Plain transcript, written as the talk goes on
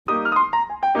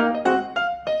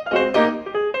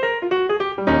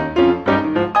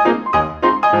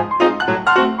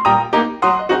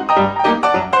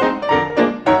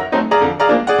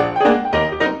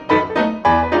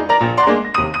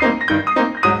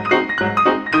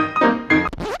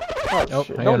Nope,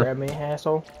 shit. I Don't got grab me,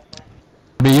 asshole.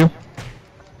 Be you?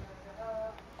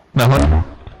 Nothing.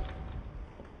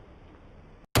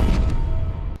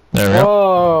 There we go.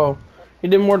 Whoa! He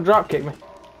did more drop kick me.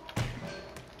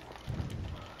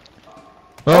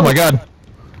 Oh my god.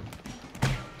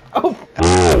 Oh!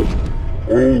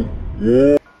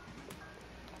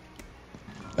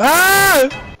 Ah!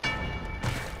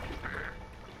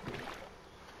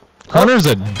 Hunter's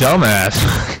a dumbass.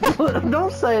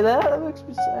 Don't say that. That makes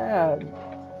me sad.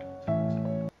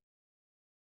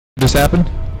 This happened?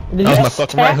 Did That was you my just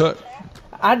fucking tap? right hook.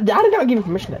 I did not give you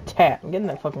permission to tap. I'm getting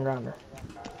that fucking grinder.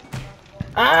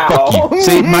 Ow! Fuck you.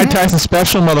 See, Mike Tyson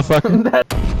special,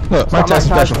 motherfucker. Look, Mike Tyson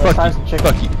special. Fuck you.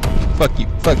 Fuck you. Fuck you.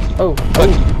 Fuck you. Oh, Fuck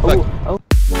you. Fuck you. oh.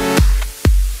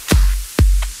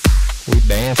 We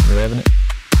dancing, Revenant.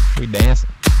 We dancing.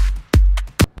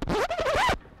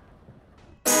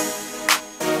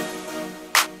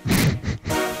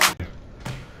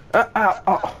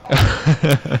 Ow.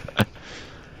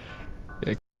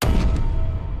 Yeah.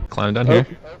 Climb down here.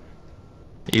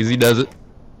 Easy does it.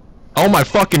 Oh my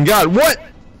fucking god, what?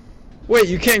 Wait,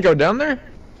 you can't go down there?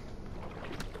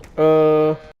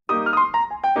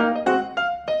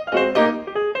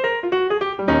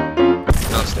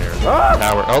 Downstairs. Ah!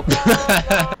 Tower.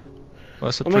 Oh.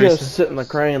 What's the I'm gonna go priest? sit in the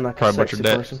crane like Probably a sexy butchered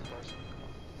that. person.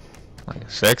 Like a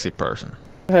sexy person.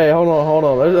 Hey, hold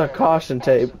on. There's a caution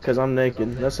tape because I'm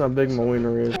naked. That's how big my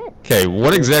wiener is. Okay,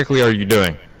 what exactly are you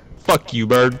doing? Fuck you,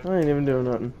 bird. I ain't even doing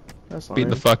nothing. That's Beating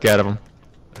the lame. fuck out of him.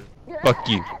 Fuck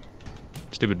you.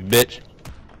 Stupid bitch.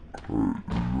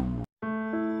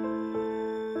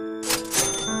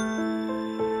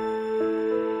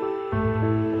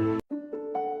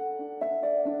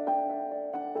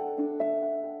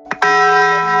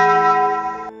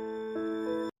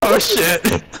 Oh shit!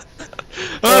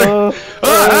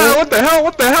 What the hell?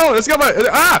 What the hell? It's got my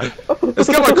It's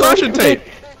got my caution tape.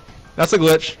 That's a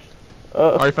glitch.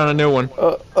 Already found a new one.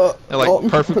 It like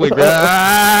perfectly.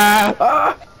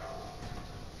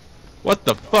 What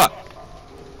the fuck?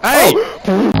 Hey!